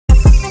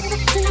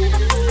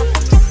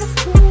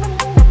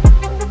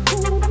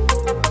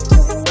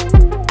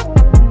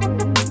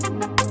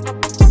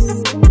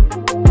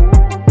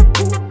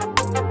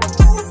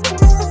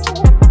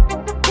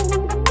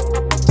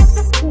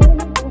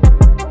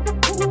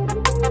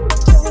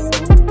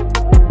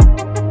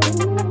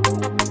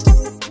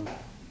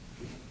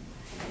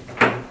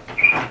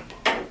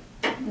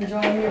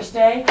first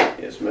day?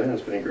 Yes, ma'am.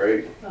 It's been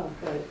great. Oh,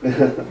 good.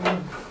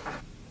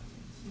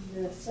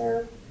 The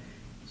syrup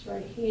is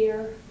right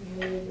here.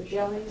 And then the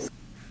jellies.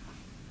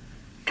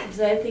 If there's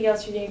anything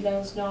else you need, let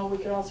us know. We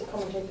can also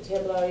come and take the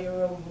table out of your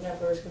room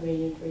whenever it's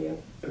convenient for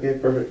you. Okay,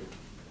 perfect.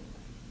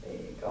 There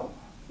you go.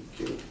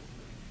 Thank you.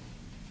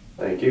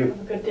 Thank you.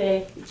 Have a good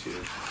day. You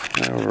too.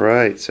 All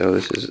right, so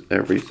this is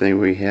everything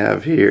we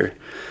have here.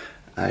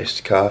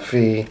 Iced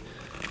coffee,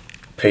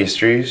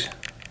 pastries,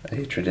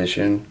 a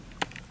tradition,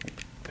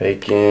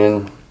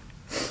 bacon,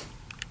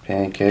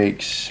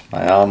 pancakes,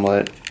 my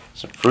omelet,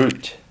 some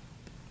fruit,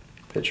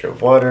 pitcher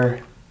of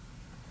water,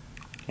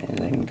 and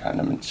then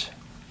condiments.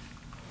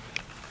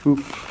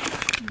 Oop.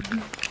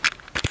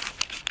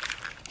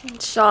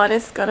 And Sean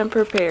is gonna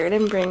prepare it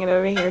and bring it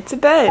over here to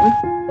bed.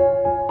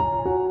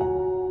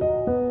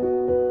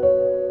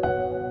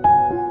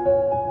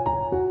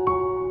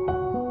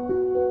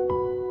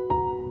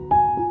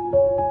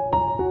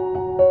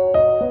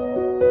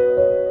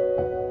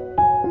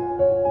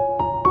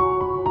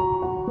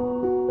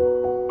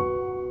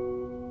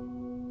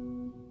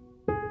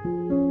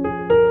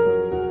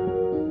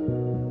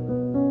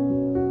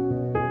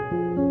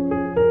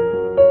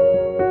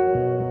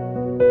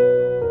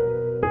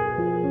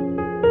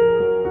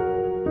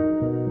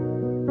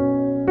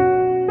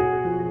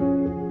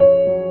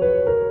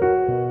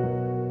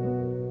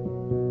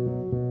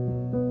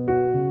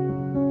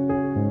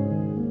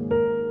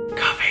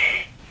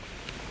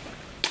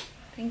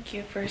 Thank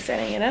you for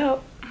setting it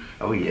up.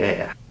 Oh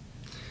yeah.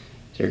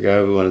 Dear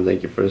God, we want to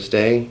thank you for this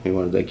day. We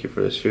want to thank you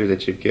for this food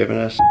that you've given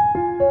us.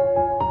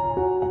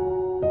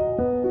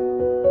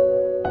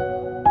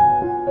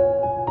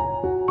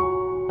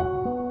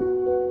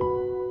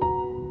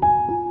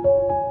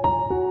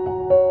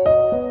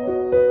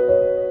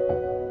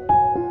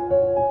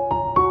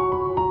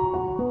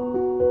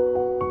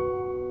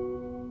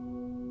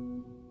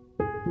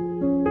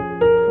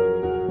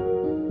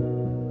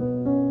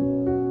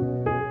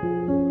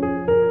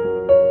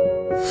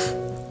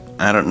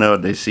 I don't know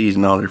what they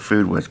season all their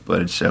food with,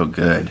 but it's so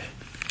good.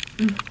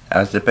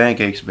 How's the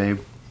pancakes, babe?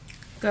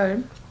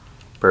 Good.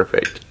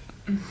 Perfect.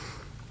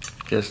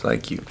 Just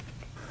like you.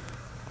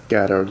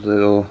 Got our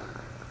little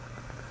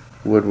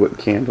woodwick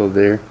candle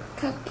there.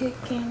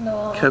 Cupcake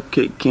candle.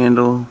 Cupcake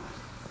candle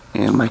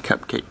and my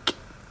cupcake.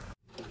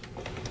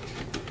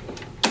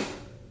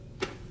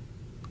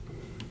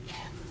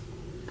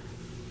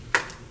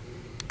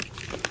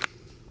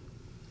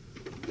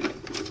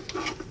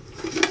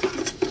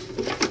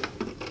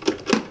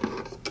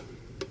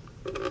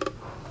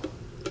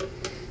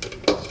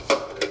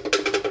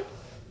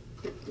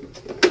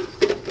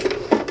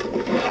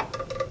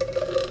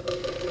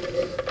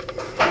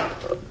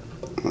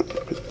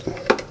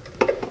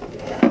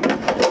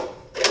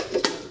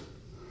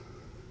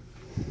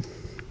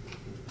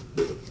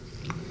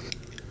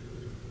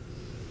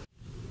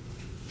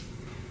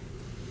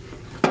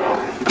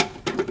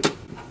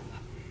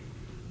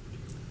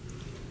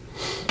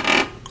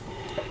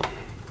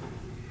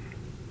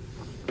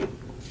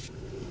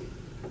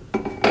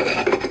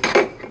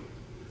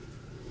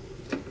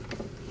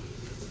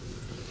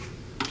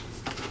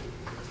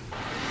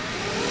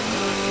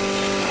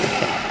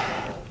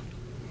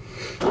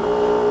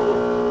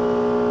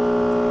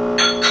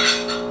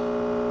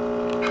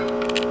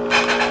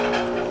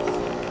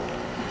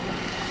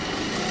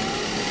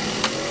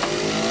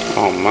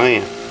 Oh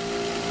man.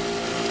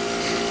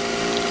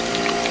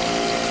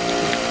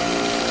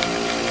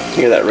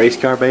 Hear that race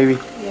car, baby?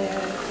 Yeah.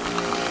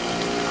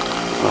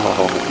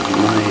 Oh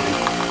man.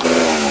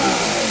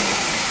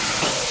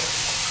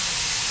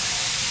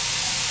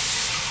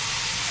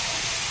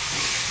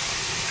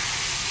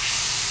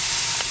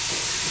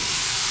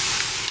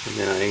 And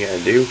then all you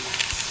gotta do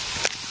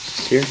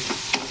is here.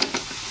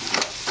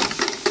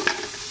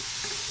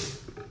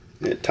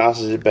 And it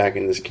tosses it back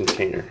in this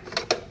container.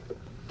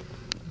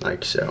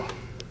 Like so.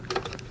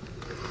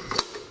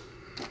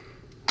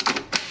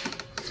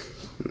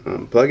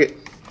 Unplug it.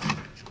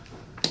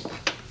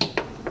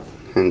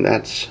 And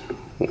that's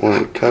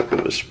 1 cup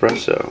of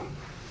espresso.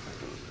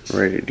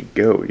 Ready to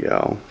go,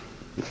 y'all.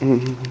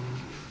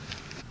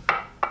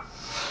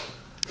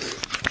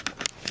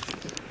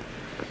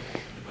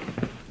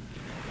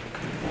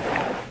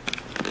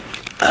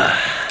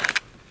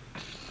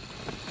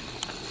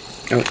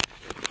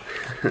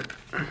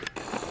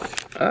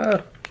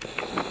 Oh.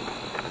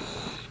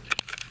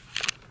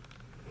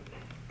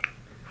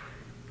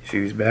 See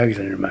these bags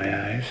under my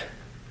eyes,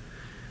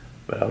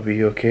 but I'll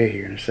be okay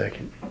here in a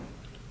second.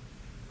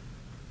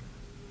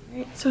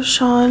 Alright, so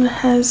Sean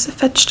has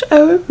fetched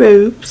our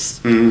robes.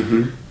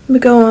 Mm-hmm. We're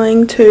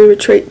going to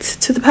retreat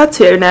to the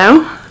patio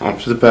now.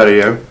 Off to the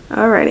patio.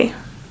 Alrighty.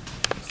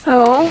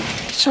 So,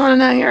 Sean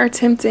and I are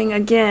attempting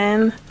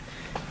again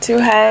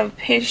to have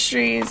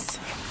pastries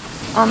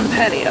on the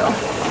patio.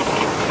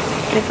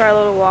 If our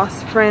little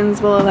wasp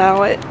friends will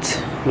allow it.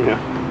 Yeah.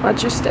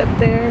 Watch your step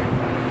there.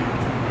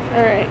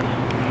 Alright.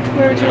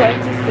 Where would you like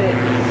to sit?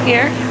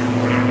 Here?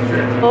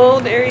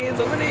 Oh, there he is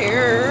over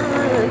there.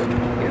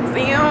 You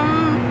see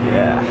him?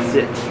 Yeah,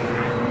 sit.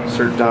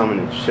 Assert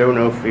dominance. Show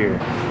no fear.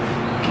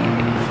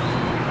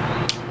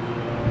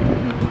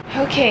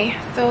 Okay,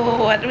 so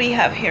what do we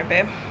have here,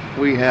 babe?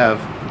 We have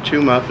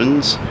 2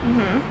 muffins.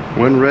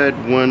 One red,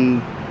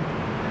 one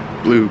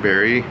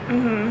blueberry.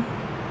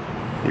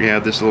 We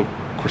have this little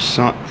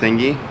croissant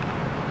thingy,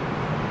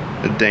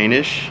 a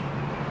Danish,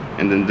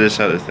 and then this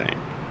other thing.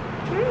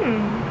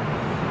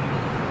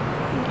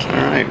 Okay.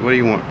 Alright, what do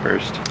you want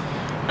first?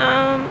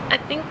 I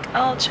think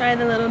I'll try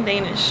the little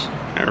Danish.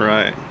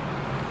 Alright.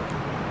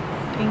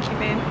 Thank you,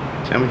 babe.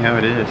 Tell me how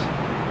it is.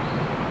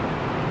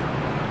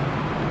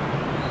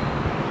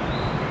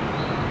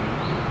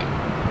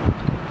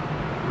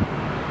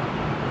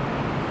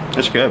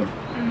 It's good.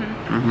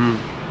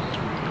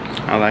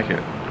 I like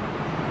it.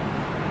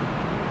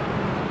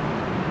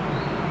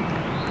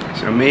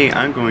 So me,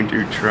 I'm going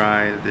to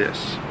try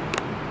this.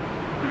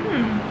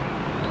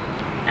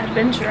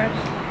 Adventurous.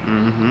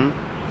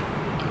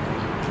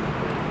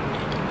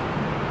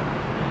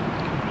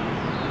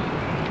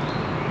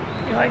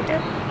 You like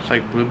it? It's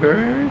like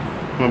blueberry.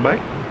 Want a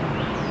bite?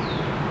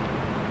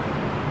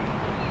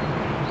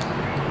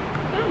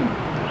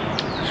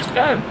 It's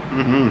good.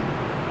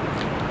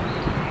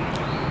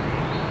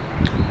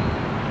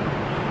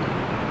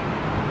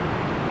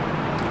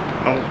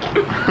 Oh.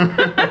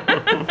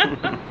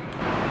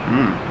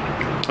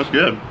 That's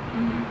good.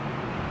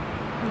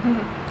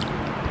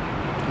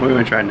 What are we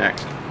gonna try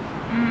next?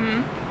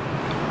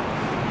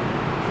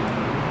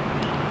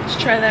 Let's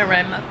try that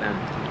red muffin.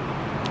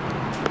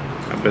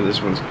 I bet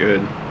this one's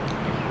good.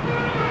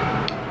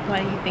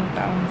 Why do you think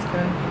that one's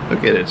good?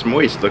 Look at it, it's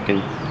moist looking.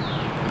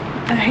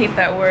 I hate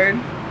that word.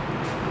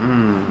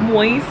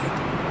 Moist.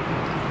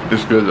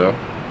 It's good though.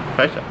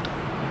 Taste it.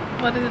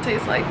 What does it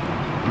taste like?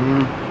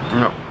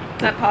 No.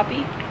 Is that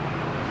poppy?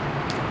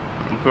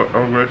 Put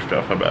all good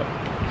stuff, I bet.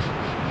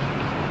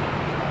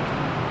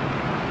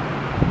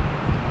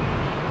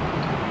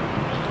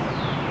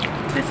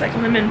 Tastes like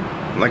lemon.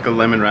 Like a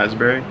lemon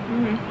raspberry?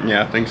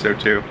 Yeah, I think so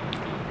too.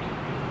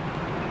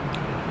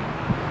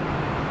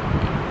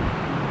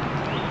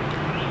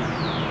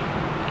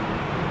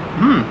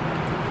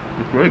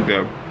 It's really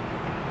good.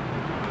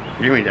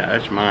 Give me that,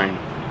 that's mine.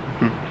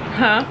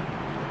 Huh?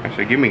 I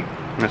said, give me,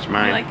 that's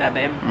mine. You like that,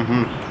 babe?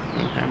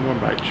 Okay, more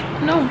bites.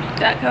 No,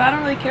 because I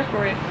don't really care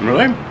for it.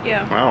 Really?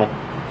 Yeah. Wow.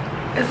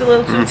 It's a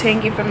little too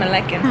tangy for my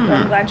liking, but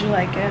I'm glad you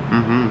like it.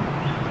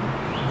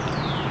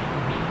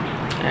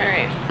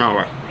 Alright.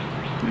 Alright.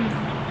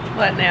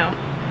 What now?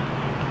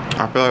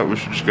 I feel like we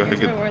should just go ahead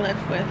Here's and what get... we're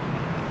left with.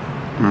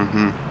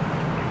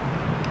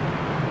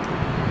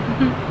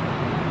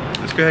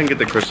 Let's go ahead and get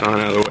the croissant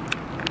out of the way.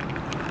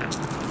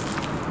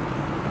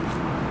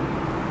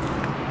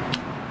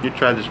 You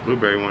tried this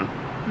blueberry one.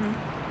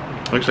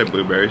 Looks like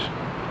blueberries.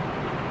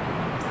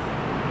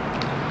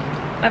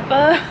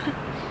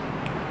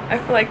 I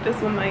feel like this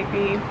one might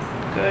be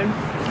good.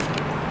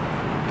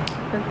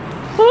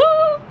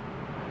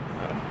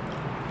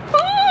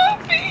 Oh,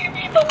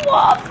 baby, the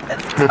wasp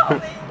is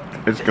coming.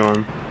 It's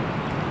gone.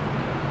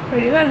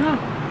 Pretty good, huh?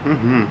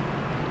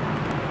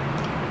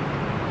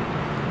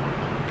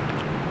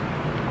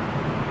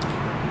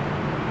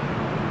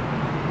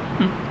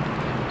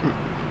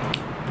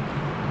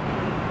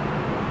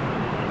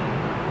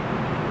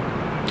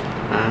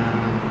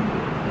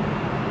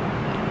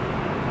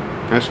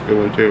 That's a good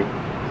one too.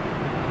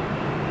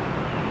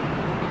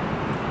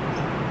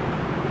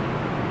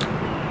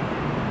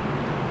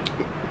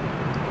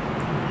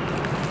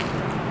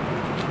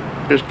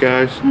 Yes,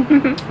 guys,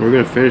 we're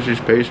gonna finish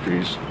these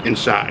pastries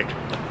inside.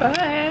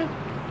 Bye.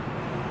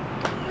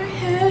 We're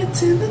headed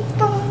to the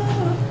spa.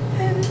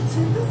 Headed to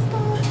the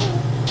spa.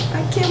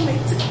 I can't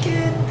wait to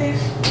get there.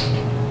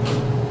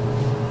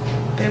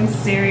 I'm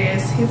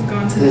serious. He's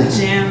going to the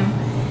gym,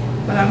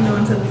 but I'm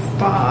going to the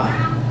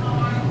spa.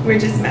 We're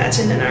just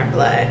matching in our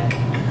black.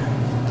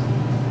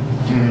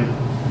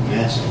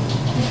 Yes.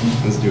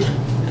 Let's do it.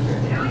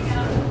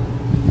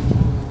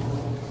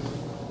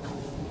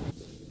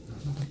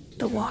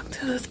 The walk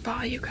to the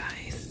spa, you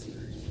guys.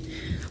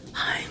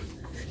 I'm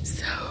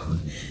so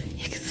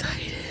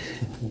excited.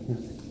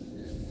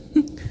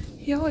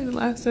 He always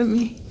laughs at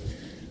me.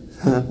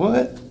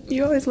 What?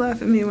 You always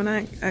laugh at me when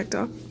I act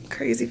all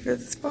crazy for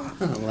the spa.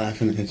 I'm not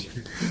laughing at you.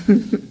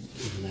 I'm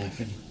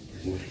laughing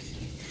with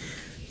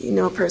you. You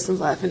know a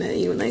person's laughing at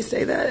you when they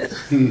say that.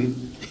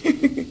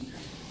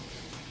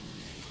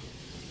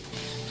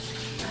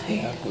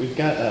 Yeah, we've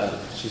got,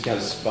 she's got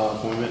a spa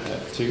appointment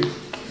at 2.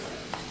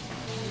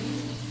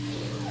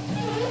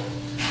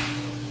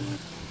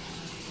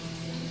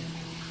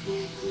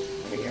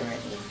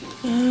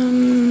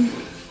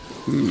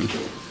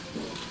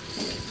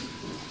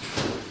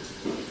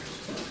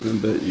 I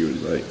bet you was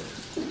right.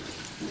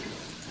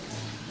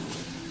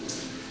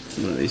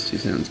 One of these two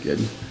sounds good.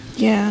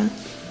 Yeah.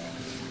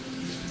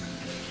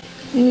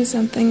 Maybe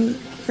something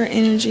for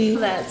energy.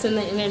 That's in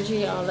the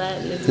energy, all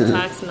that, and the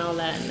detox and all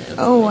that. And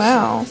Oh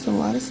wow, that's a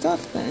lot of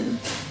stuff then.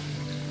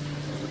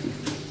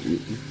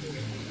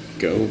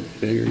 Go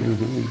big or go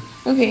home.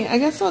 Okay, I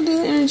guess I'll do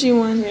the energy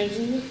one.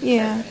 energy.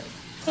 Yeah.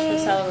 We're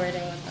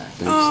celebrating with that.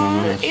 Thanks so Oh,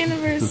 much. the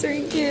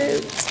anniversary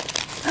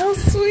gift. How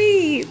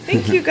sweet.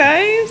 Thank you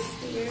guys.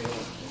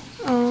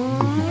 Aww.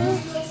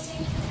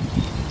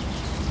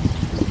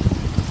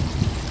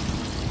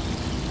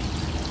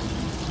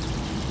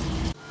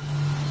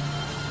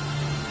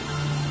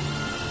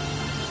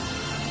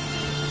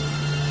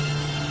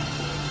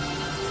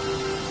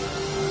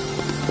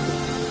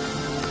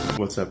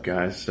 What's up,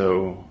 guys?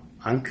 So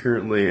I'm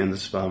currently in the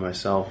spa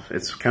myself.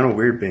 It's kind of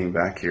weird being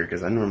back here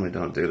because I normally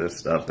don't do this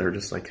stuff. They're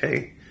just like,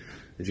 hey,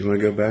 did you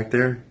want to go back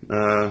there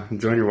and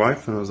join your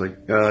wife? And I was like,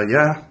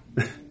 yeah.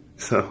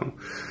 So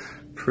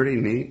pretty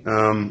neat.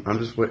 I'm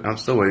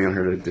still waiting on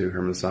her to do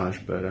her massage,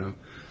 but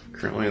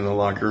currently in the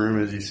locker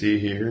room, as you see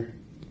here,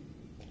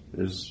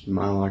 is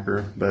my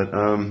locker. But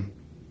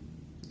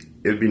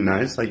it'd be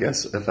nice, I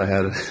guess, if I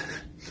had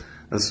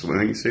a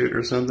swimming suit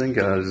or something.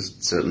 Could I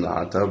just sit in the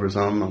hot tub or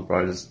something? I'll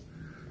probably just,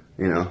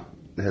 you know,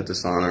 hit the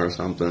sauna or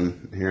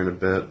something here in a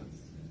bit.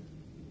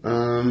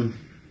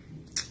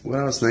 What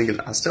I was thinking,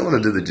 I still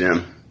want to do the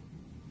gym.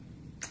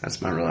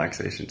 That's my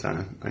relaxation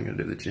time. I'm going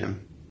to do the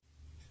gym.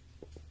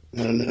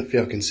 I don't know if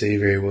y'all can see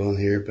very well in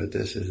here, but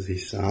this is the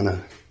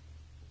sauna.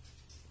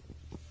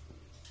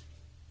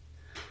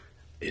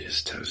 It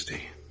is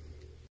toasty.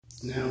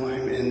 Now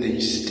I'm in the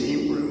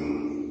steam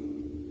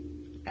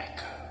room.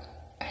 Echo,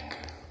 echo.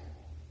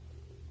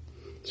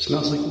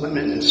 Smells like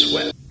lemon and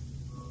sweat.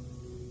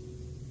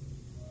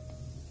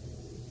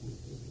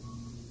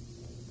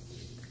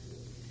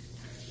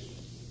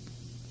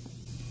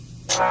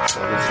 So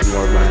let's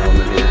lower my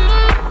helmet here.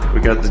 We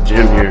got the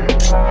gym here.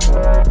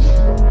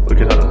 Look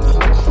at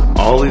us.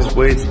 All these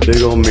weights,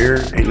 big old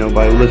mirror. Ain't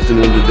nobody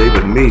lifting them today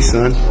but me,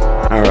 son.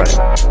 Alright,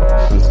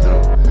 let's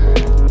go.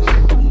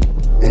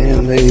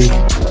 And they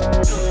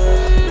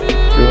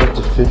go up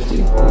to 50.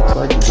 Looks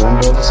like the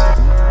dumbbells.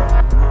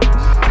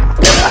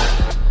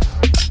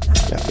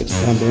 Got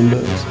 50-pound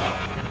dumbbells.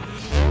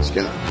 Let's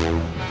go.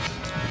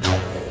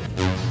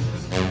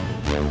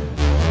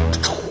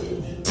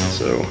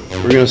 So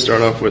we're gonna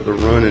start off with a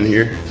run in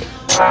here.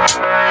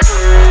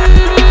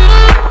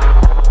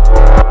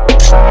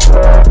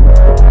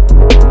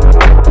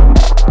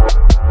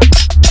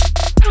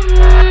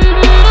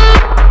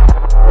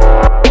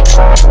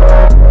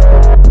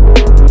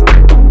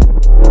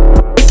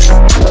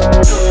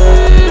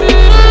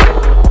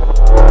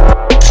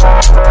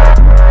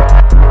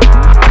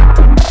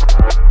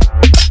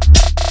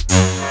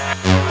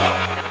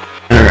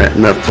 All right,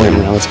 enough playing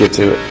now. Let's get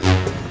to it.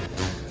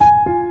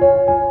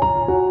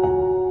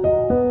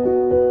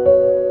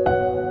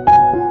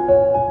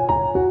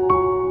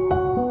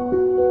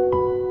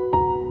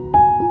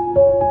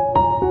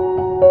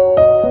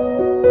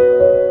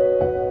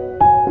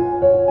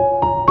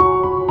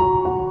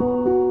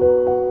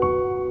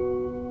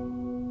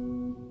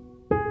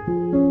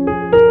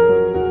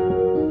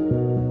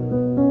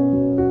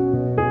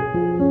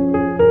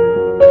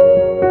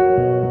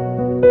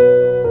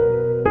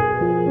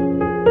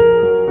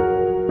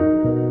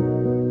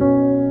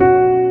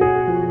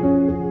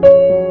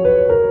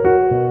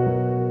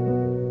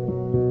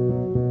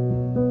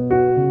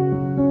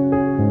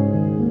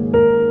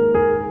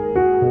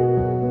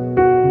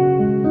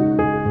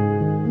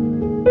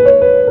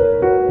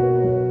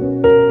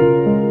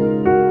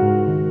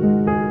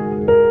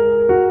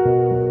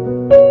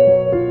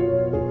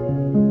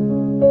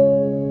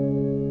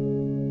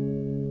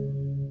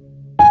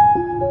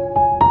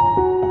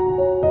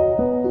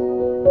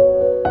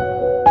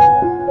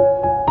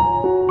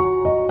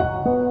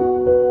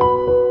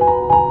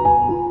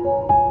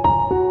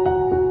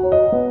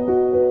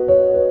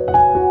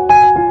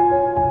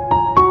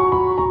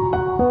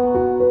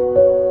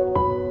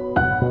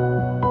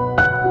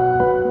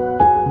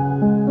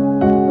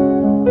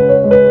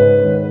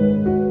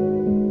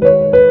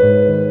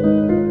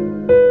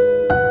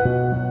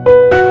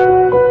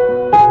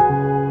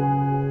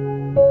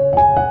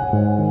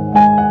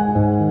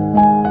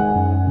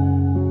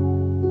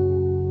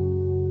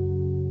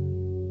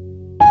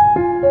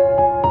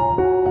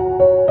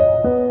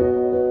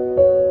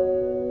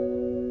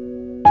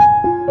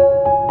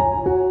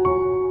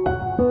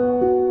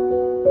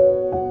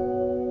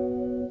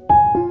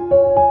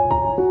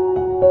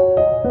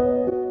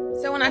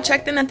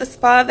 Checked in at the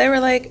spa, they were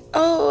like,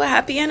 oh,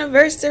 happy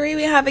anniversary,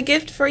 we have a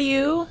gift for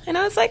you. And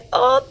I was like,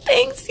 oh,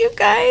 thanks you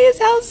guys,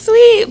 how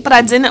sweet. But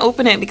I didn't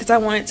open it because I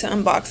wanted to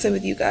unbox it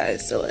with you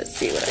guys. So let's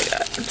see what I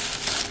got.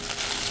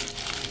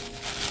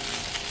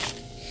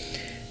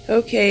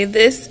 Okay,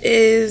 this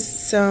is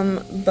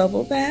some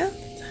bubble bath,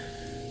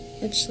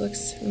 which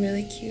looks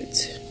really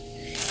cute,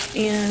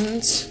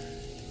 and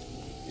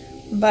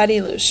body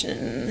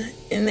lotion,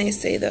 and they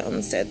say the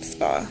Olmsted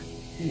Spa.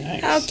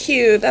 Nice. How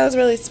cute. That was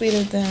really sweet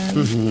of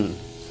them.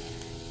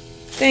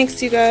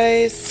 Thanks, you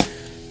guys.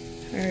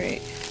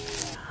 Alright.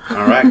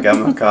 Alright, got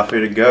my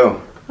coffee to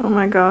go. Oh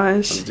my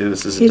gosh. Let's do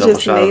this. This is a double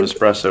shot of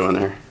espresso in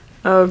there.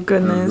 Oh,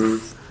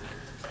 goodness.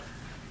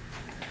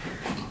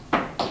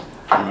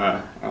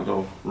 Alright, our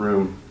little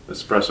room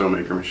espresso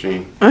maker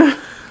machine.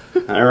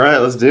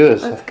 Alright, let's do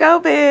this. Let's go,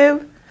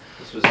 babe.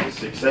 This was a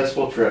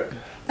successful trip.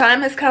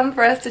 Time has come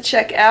for us to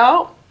check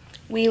out.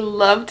 We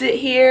loved it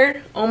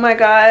here. Oh my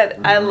god,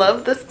 I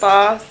love the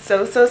spa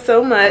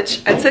so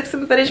much. I took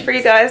some footage for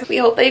you guys. We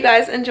hope that you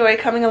guys enjoy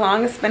coming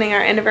along and spending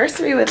our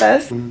anniversary with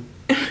us.